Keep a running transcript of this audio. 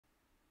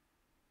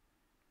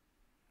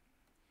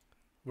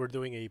We're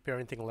doing a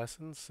parenting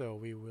lesson, so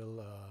we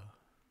will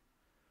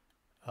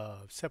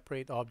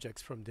separate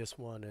objects from this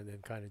one and then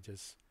kind of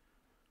just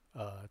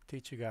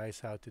teach you guys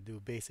how to do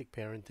basic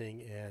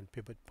parenting and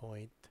pivot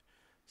point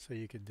so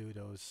you could do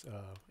those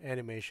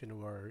animation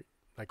or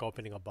like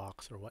opening a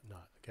box or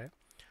whatnot. Okay,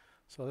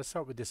 so let's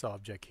start with this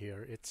object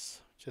here. It's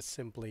just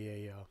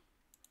simply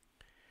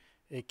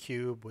a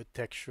cube with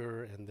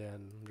texture, and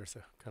then there's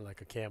a kind of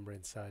like a camera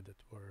inside that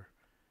where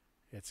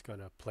it's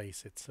gonna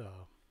place its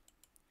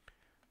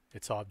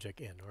object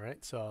in. All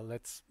right, so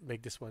let's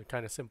make this one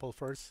kind of simple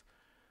first.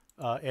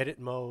 Edit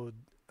mode,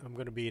 I'm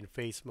going to be in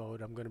face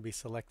mode. I'm going to be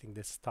selecting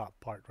this top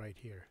part right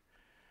here.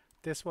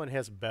 This one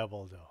has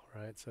bevel though,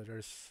 right? So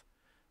there's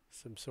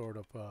some sort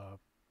of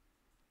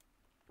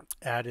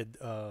added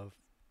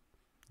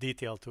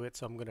detail to it.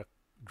 So I'm going to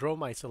draw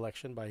my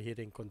selection by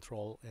hitting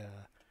Control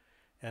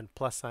and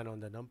plus sign on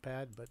the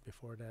numpad. But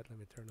before that, let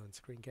me turn on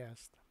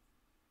screencast.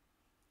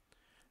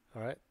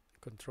 All right,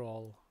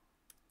 Control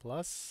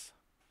plus.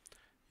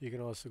 You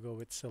can also go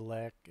with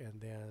select,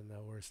 and then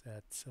where's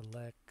that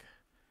select?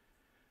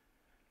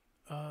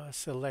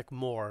 Select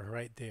more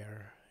right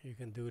there. You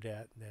can do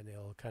that, and then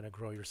it'll kind of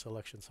grow your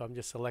selection. So I'm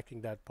just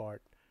selecting that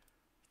part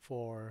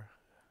for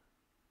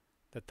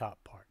the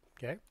top part.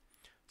 Okay.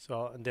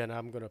 So and then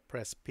I'm gonna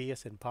press P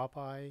as in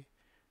Popeye,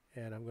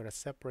 and I'm gonna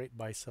separate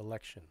by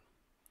selection.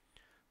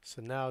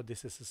 So now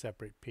this is a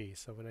separate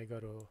piece. So when I go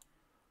to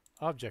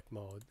object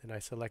mode and I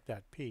select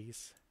that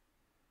piece,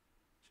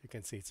 you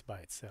can see it's by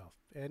itself.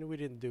 And we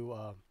didn't do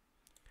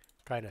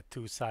kind of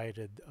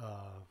two-sided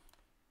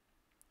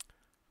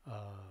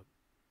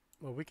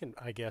well, we can,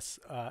 I guess,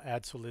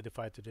 add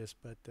solidify to this,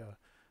 but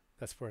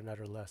that's for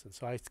another lesson.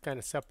 So I kind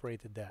of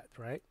separated that,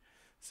 right?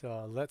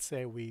 So let's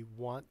say we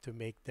want to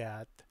make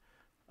that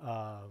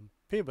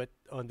pivot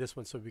on this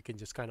one, so we can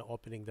just kind of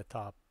opening the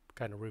top,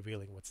 kind of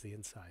revealing what's the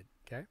inside,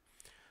 okay?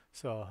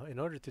 So in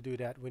order to do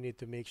that, we need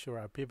to make sure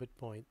our pivot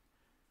point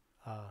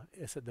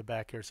is at the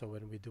back here, so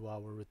when we do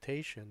our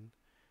rotation,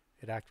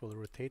 it actually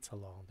rotates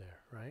along there,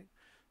 right?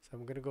 So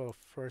I'm going to go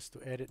first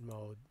to edit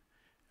mode.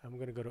 I'm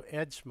going to go to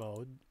edge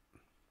mode,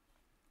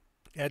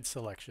 edge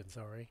selection,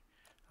 sorry.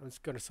 I'm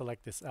just going to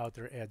select this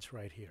outer edge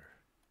right here.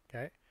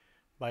 Okay.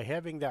 By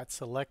having that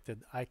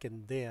selected, I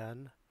can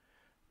then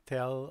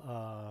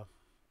tell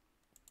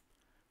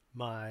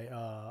my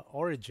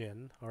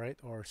origin, all right,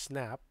 or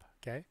snap.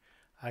 Okay.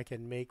 I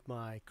can make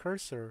my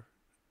cursor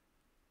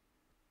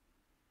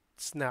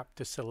snap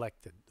to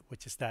selected,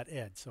 which is that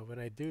edge. So when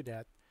I do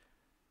that,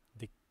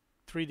 the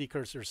 3D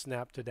cursor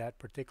snap to that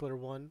particular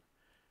one,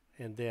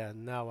 and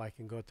then now I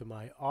can go to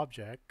my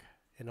object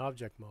in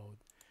object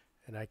mode,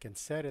 and I can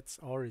set its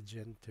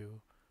origin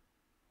to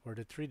where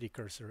the 3D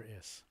cursor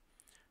is.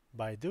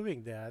 By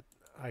doing that,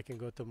 I can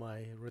go to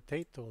my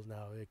rotate tool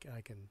now.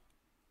 I can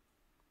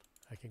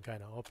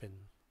kind of open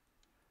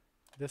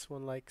this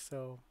one like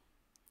so,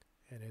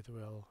 and it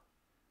will,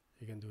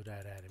 you can do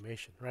that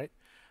animation, right?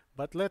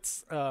 But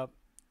let's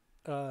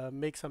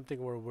make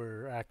something where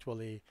we're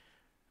actually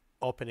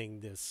opening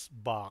this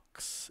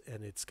box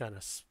and it's kind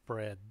of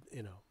spread,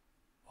 you know,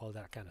 all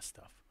that kind of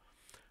stuff.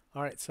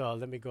 All right, so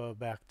let me go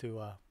back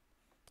to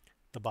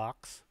the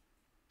box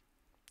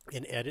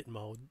in edit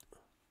mode.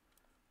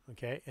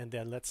 Okay, and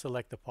then let's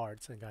select the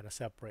parts and kind of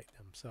separate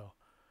them. So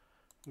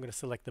I'm going to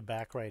select the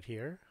back right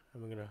here.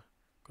 I'm going to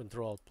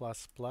Control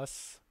plus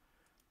plus.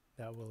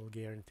 That will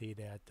guarantee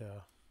that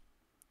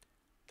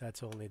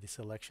that's only the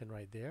selection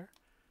right there.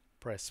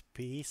 Press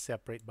P,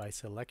 separate by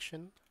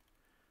selection.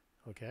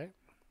 Okay,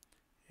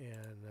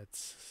 and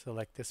let's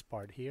select this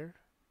part here.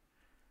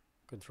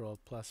 Control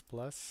plus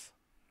plus.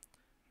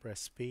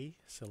 Press P,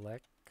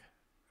 select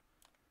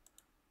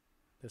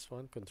this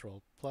one.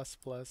 Control plus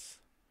plus.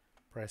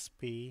 Press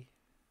P,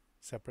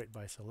 separate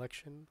by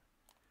selection.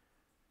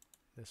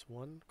 This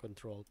one,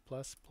 Control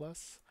plus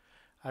plus.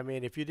 I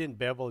mean, if you didn't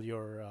bevel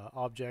your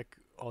object,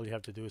 all you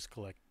have to do is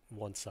click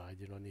one side.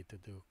 You don't need to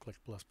do click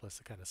plus plus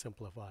to kind of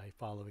simplify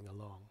following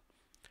along.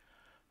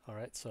 All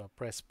right, so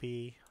press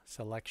P,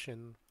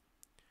 selection,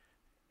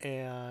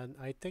 and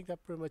I think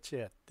that's pretty much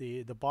it.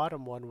 The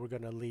bottom one, we're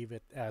gonna leave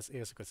it as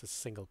is because it's a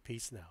single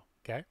piece now.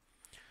 Okay,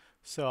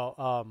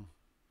 so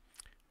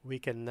we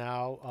can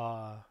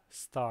now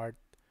start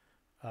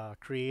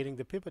creating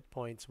the pivot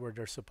points where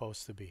they're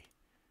supposed to be.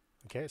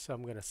 Okay, so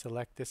I'm going to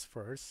select this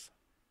first.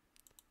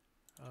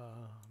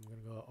 I'm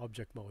going to go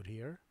object mode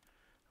here.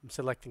 I'm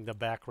selecting the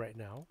back right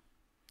now.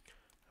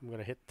 I'm going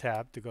to hit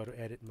tab to go to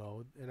edit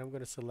mode, and I'm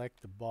going to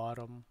select the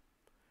bottom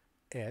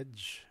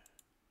edge.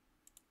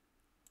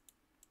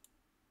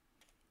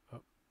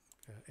 Oh,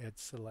 edge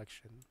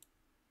selection.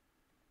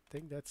 I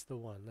think that's the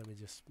one. Let me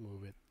just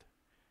move it.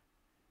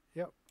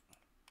 Yep.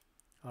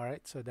 All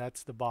right, so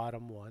that's the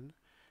bottom one.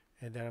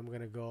 And then I'm going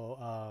to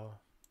go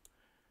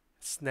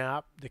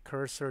snap the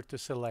cursor to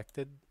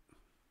selected.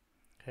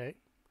 Okay.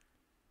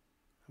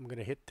 I'm going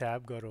to hit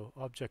tab, go to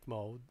object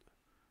mode,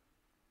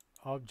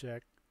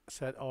 object,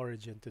 set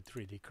origin to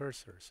 3D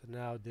cursor. So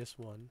now this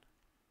one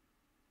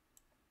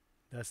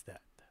does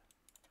that.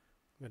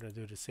 I'm going to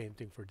do the same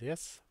thing for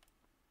this.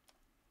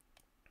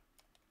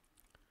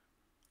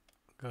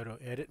 Go to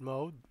edit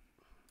mode,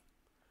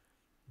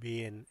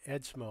 be in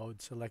edge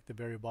mode, select the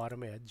very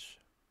bottom edge,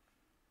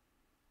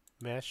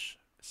 mesh,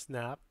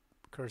 snap,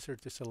 cursor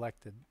to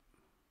selected,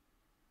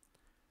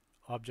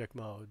 object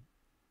mode,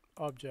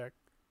 object,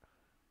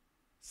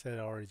 set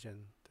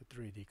origin to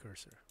 3D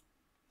cursor.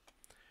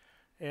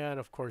 And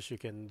of course you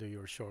can do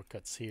your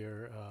shortcuts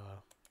here.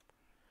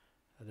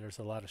 There's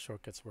a lot of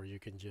shortcuts where you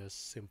can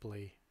just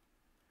simply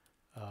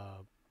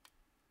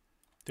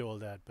do all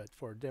that, but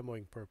for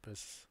demoing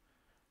purpose,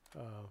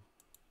 uh,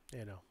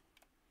 you know,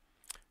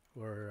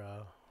 we're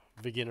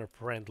beginner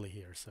friendly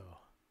here. So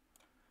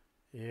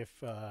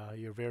if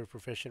you're very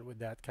proficient with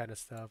that kind of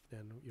stuff,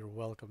 then you're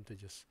welcome to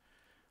just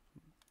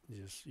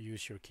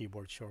use your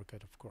keyboard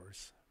shortcut, of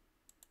course.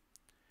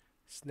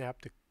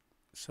 Snap to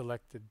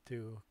selected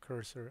to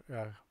cursor,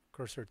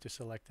 cursor to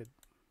selected,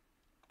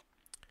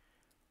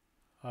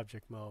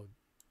 object mode,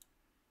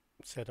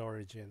 set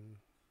origin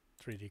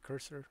 3D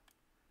cursor,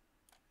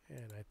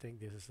 and I think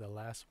this is the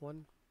last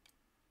one.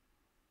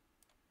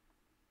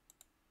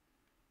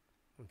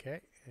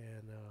 Okay,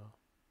 and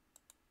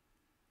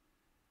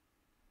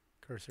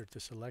cursor to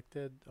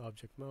selected,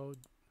 object mode,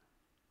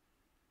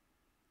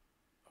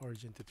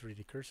 origin to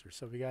 3D cursor.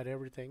 So we got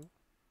everything.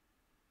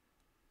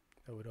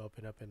 That would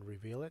open up and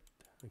reveal it.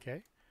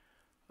 Okay.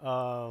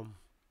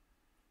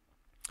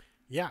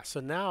 Yeah, so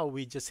now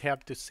we just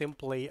have to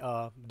simply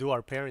do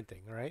our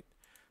parenting, right?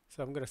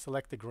 So I'm going to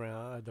select the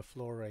ground, the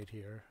floor right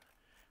here.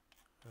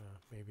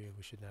 Maybe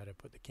we should not have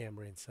put the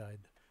camera inside.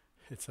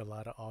 It's a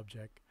lot of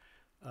object.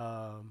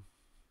 Let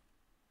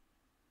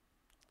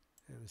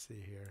me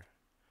see here.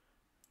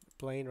 The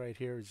plane right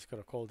here, we're just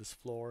going to call this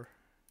floor.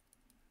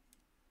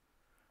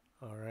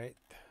 All right.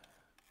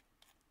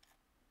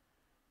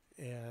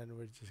 And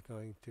we're just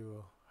going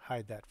to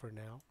hide that for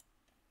now.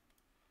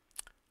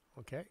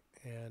 Okay,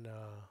 and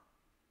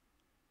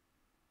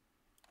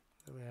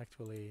let me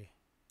actually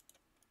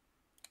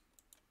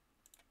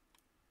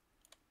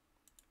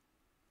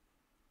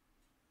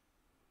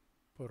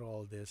put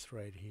all this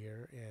right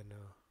here and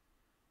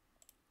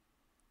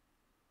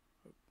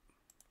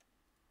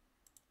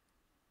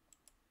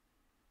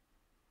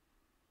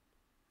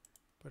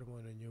put them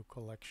on a new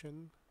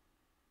collection.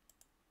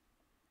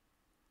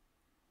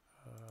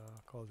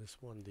 Call this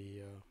one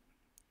the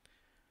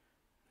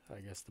I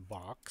guess the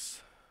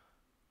box.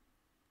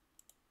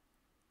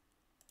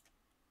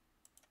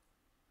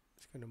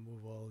 Just gonna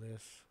move all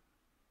this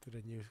to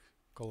the new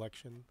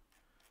collection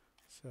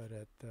so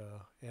that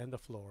and the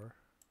floor,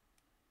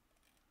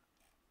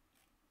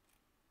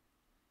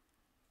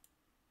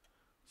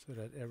 so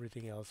that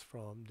everything else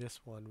from this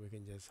one we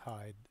can just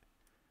hide,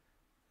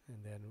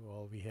 and then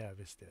all we have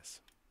is this.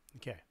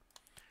 Okay.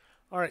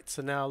 All right,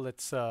 so now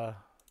let's the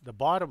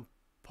bottom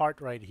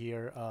part right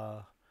here,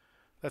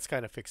 let's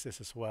kind of fix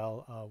this as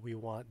well. We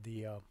want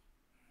the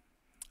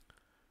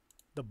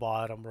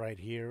bottom right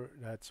here.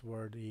 That's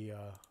where the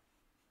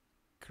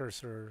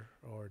cursor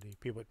or the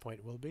pivot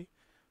point will be.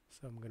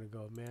 So I'm going to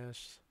go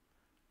mesh,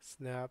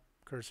 snap,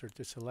 cursor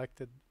to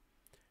selected,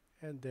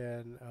 and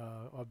then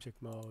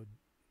object mode,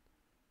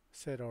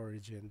 set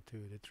origin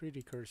to the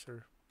 3D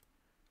cursor.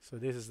 So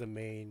this is the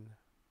main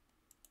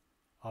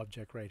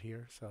object right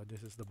here. So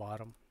this is the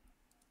bottom.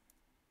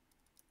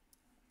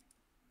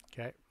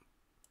 Okay,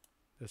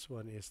 this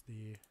one is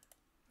the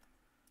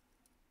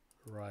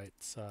right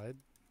side.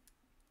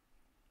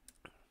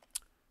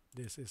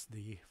 This is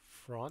the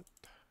front.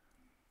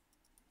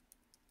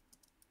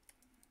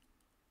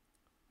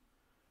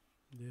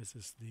 This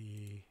is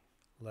the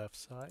left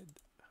side.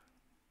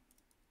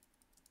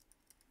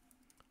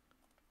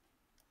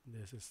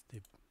 This is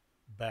the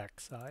back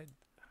side.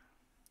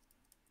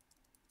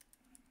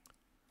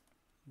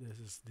 This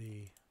is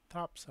the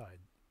top side.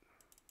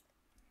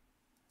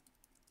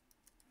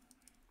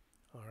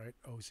 Alright,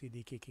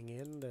 OCD kicking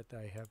in that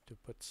I have to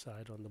put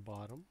side on the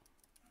bottom.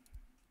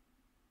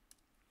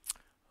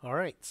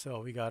 Alright, so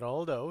we got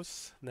all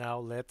those. Now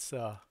let's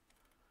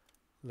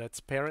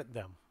parent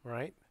them,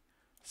 right?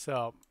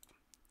 So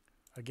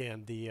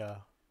again, the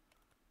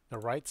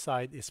right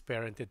side is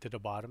parented to the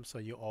bottom, so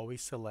you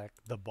always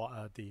select the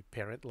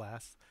parent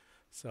last.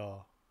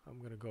 So I'm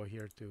going to go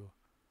here to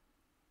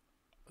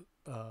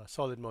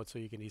solid mode so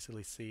you can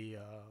easily see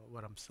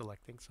what I'm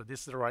selecting. So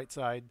this is the right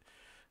side.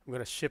 I'm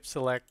going to shift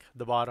select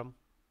the bottom,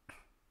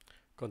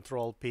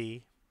 Control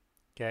P,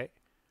 okay,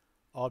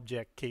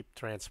 object keep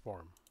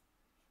transform.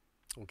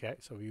 Okay,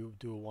 so you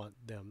do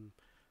want them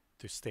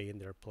to stay in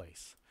their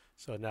place.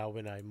 So now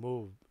when I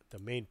move the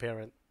main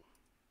parent,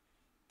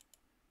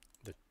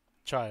 the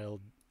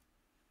child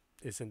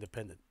is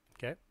independent.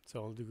 Okay, so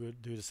I'll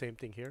do the same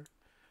thing here.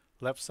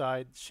 Left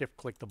side, shift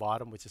click the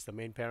bottom, which is the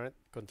main parent,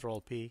 Control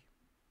P,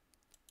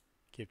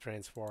 keep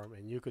transform,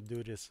 and you could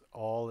do this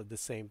all at the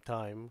same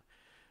time.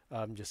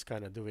 I'm just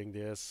kind of doing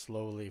this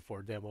slowly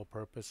for demo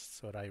purpose,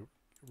 so that I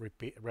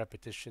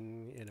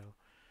repetition, you know,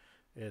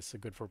 is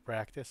good for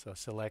practice. So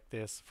select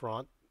this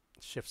front,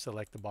 shift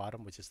select the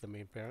bottom, which is the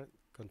main parent,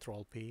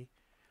 Control P,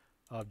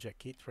 object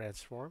key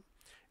transform.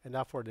 And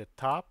now for the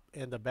top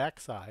and the back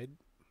side,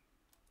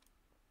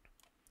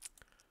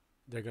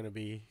 they're going to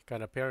be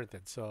kind of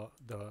parented. So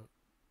the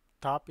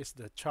top is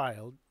the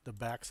child, the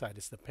back side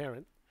is the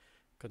parent.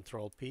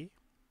 Control P,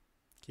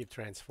 keep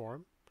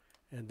transform,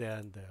 and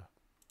then the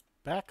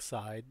back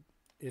side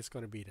is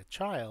going to be the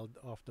child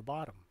of the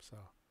bottom. So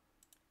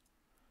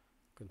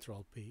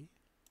Control P,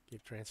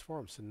 keep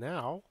transform. So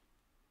now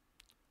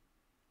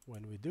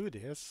when we do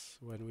this,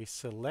 when we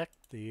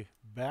select the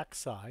back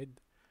side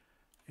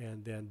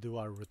and then do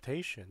our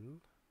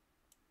rotation,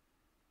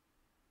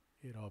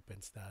 it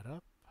opens that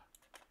up,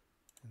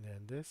 and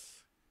then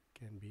this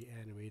can be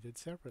animated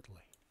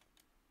separately.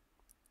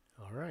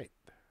 All right,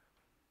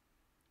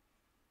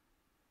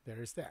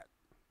 there is that.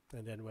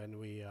 And then when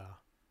we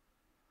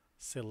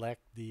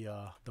select the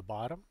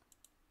bottom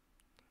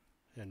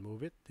and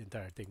move it, the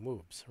entire thing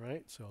moves,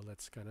 right? So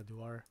let's kind of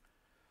do our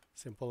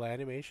simple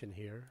animation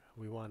here.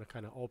 We want to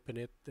kind of open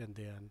it, and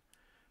then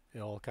it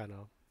all kind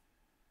of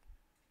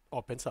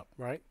opens up,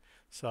 right?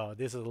 So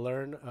this is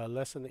a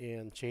lesson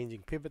in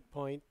changing pivot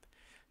point,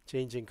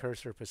 changing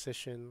cursor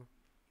position,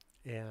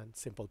 and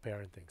simple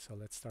parenting. So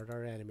let's start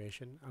our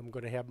animation. I'm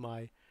going to have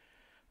my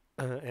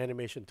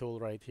animation tool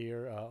right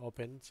here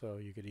open, so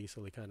you could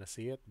easily kind of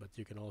see it, but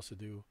you can also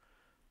do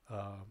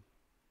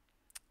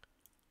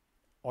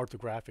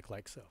orthographic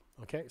like so.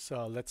 Okay,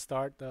 so let's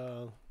start.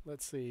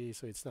 Let's see,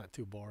 so it's not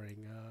too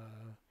boring.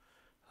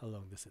 How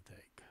long does it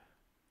take?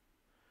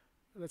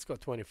 Let's go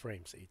 20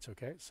 frames each.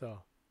 Okay,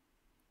 so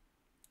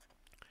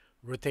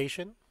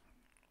rotation,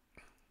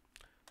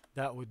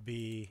 that would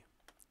be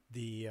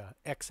the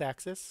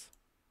x-axis.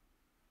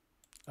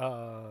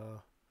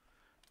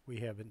 We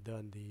haven't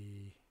done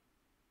the,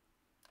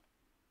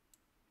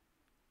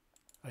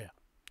 oh yeah,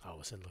 I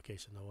was in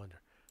location, no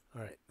wonder.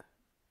 All right,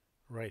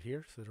 right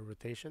here, so the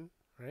rotation,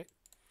 right?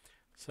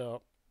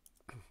 So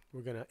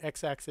we're gonna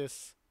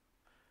x-axis,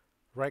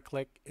 right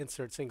click,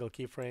 insert single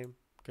keyframe,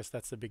 because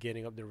that's the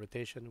beginning of the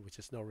rotation, which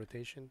is no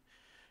rotation.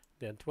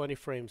 Then 20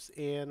 frames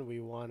in, we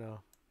wanna,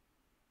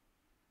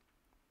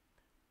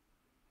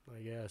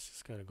 I guess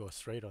it's gonna go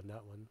straight on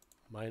that one,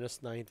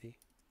 minus 90.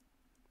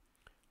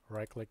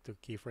 Right click to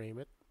keyframe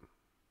it.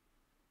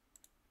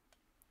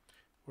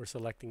 We're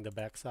selecting the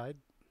backside.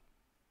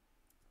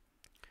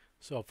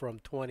 So from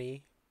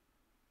 20,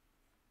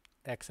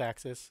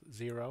 x-axis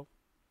 0.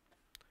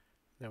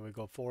 Then we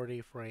go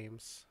 40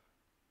 frames.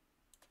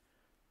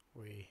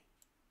 We,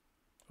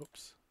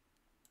 oops,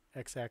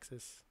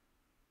 x-axis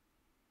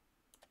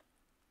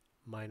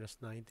minus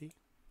 90.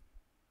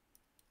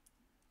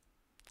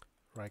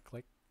 Right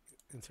click,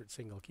 insert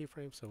single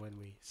keyframe. So when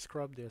we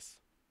scrub this,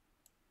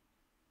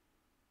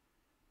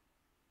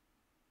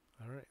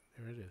 all right,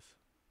 there it is.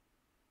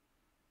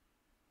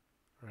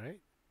 All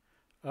right.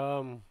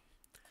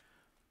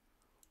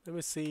 Let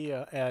me see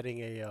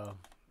adding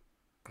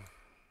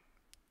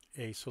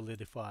a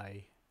solidify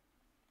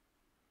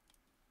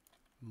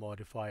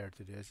modifier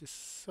to this,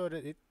 just so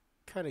that it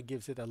kind of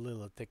gives it a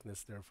little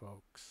thickness there,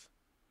 folks.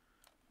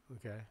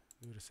 Okay,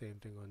 do the same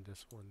thing on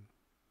this one.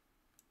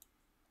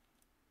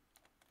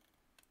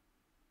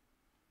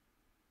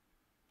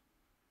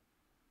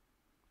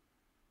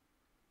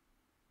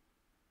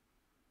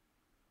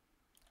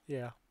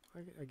 Yeah,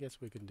 I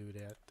guess we can do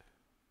that.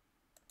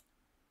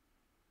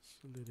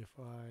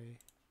 Solidify.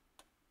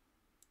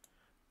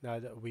 Now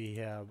that we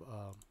have,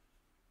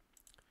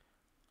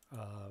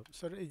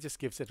 so that it just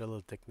gives it a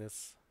little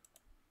thickness.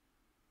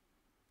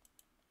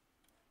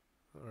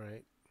 All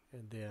right,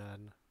 and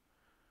then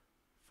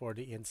for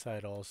the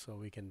inside also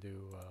we can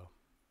do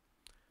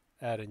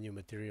add a new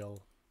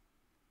material.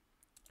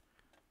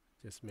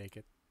 Just make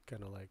it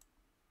kind of like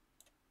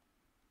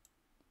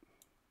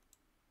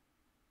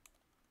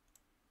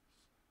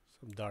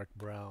some dark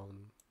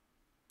brown.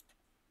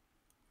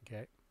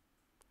 Okay,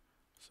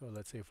 so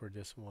let's say for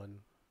this one,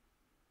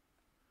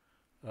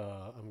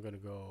 I'm gonna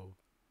go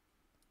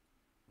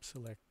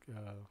select.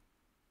 No,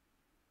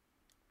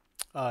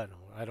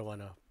 I don't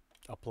want to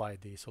apply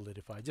the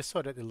solidify, just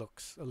so that it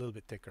looks a little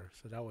bit thicker.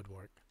 So that would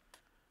work.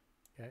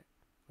 Okay,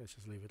 let's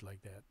just leave it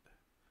like that.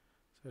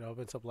 So it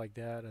opens up like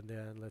that, and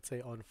then let's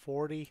say on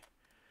 40,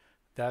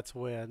 that's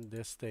when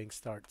this thing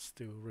starts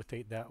to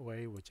rotate that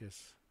way, which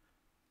is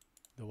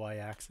the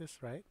y-axis,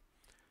 right?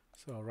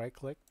 So right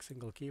click,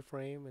 single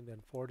keyframe, and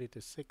then 40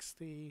 to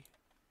 60.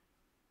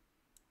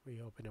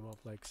 We open them up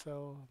like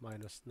so,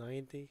 minus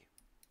 90.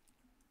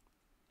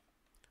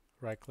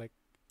 Right click,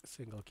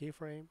 single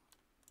keyframe.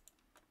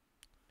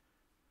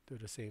 Do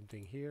the same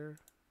thing here.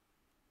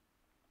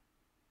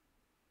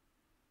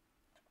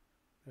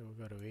 Then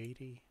we'll go to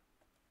 80.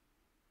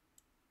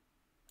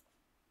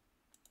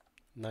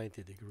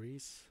 90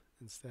 degrees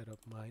instead of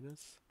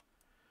minus.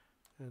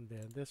 And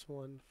then this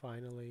one,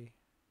 finally,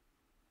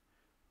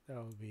 that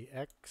will be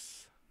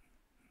X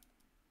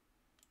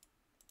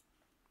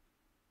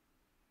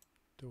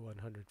to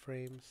 100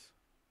 frames.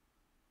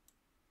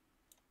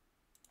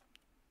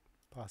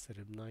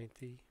 Positive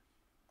 90.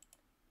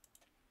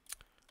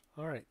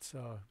 Alright,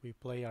 so we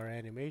play our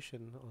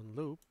animation on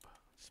loop.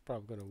 It's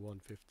probably going to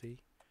 150.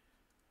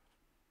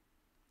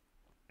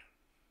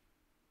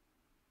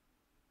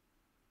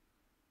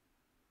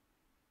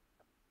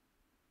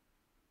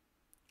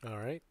 All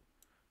right,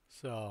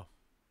 so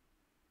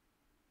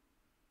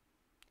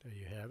there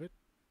you have it.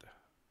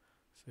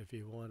 So if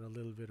you want a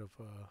little bit of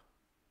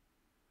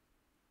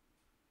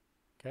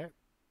okay,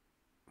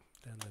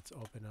 then let's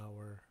open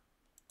our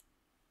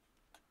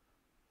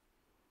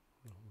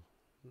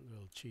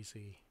little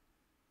cheesy.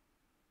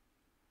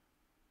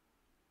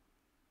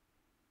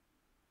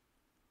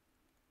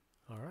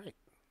 All right,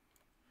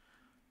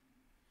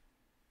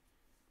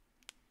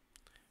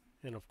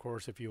 and of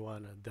course, if you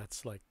want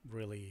that's like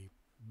really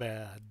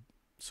bad,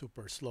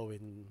 super slow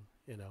in,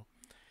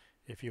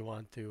 if you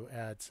want to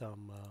add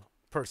some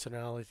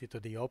personality to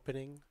the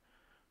opening,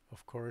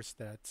 of course,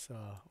 that's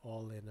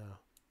all in.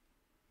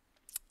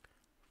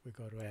 We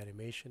go to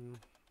animation.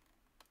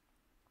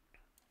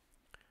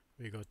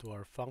 We go to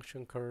our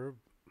function curve,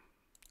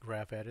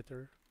 graph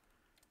editor.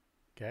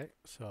 Okay,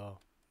 so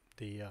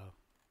the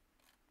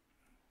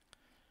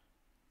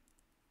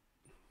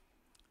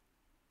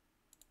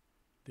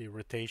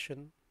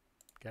rotation.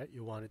 Okay,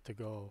 you want it to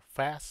go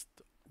fast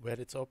when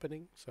it's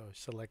opening, so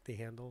select the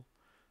handle.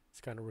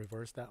 It's kind of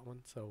reverse that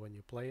one. So when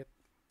you play it,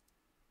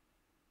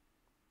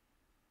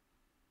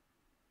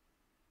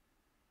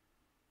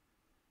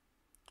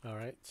 all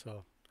right.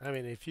 So I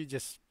mean, if you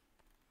just,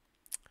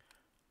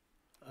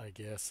 I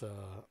guess,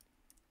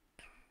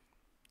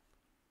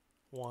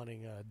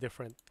 wanting a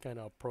different kind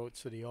of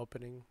approach to the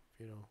opening,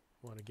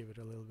 want to give it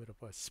a little bit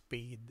of a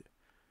speed.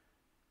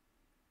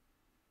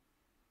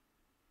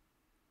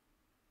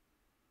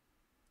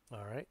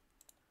 All right,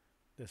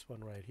 this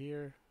one right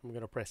here. I'm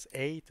gonna press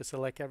A to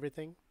select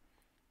everything,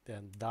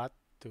 then dot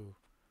to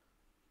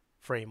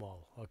frame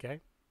all. Okay,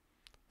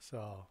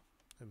 so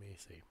let me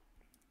see.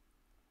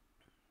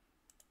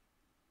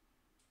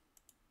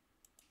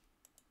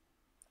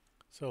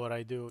 So what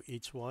I do,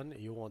 each one,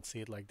 you won't see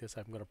it like this.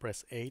 I'm gonna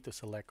press A to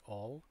select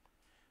all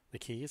the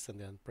keys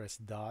and then press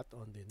dot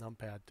on the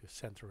numpad to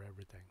center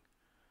everything.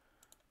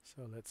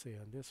 So let's see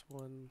on this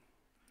one,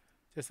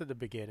 just at the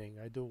beginning,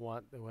 I do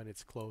want when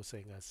it's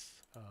closing as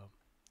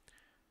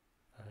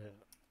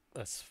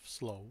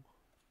slow.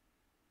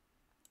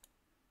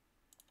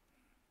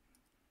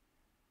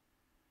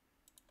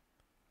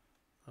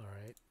 All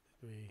right,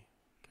 we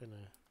kind of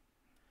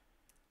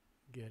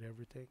get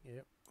everything.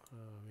 Yep,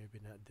 maybe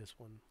not this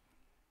one.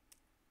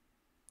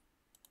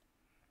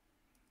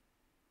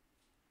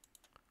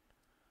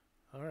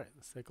 All right,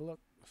 let's take a look.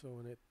 So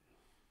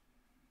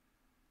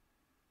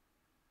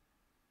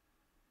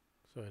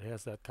it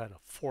has that kind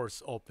of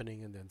force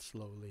opening and then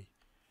slowly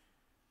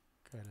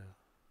kind of.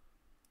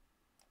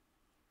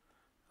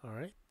 All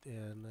right,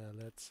 and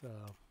let's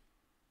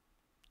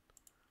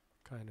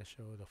kind of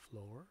show the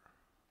floor.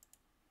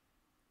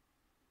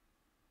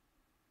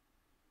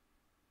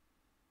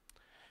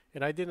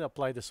 And I didn't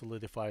apply the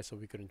solidify, so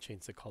we couldn't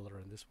change the color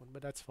on this one,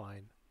 but that's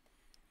fine.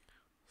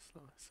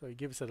 So it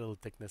gives it a little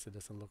thickness. It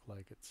doesn't look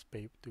like it's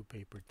too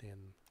paper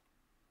thin.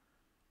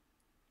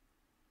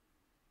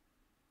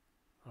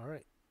 All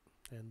right,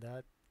 and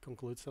that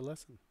concludes the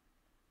lesson.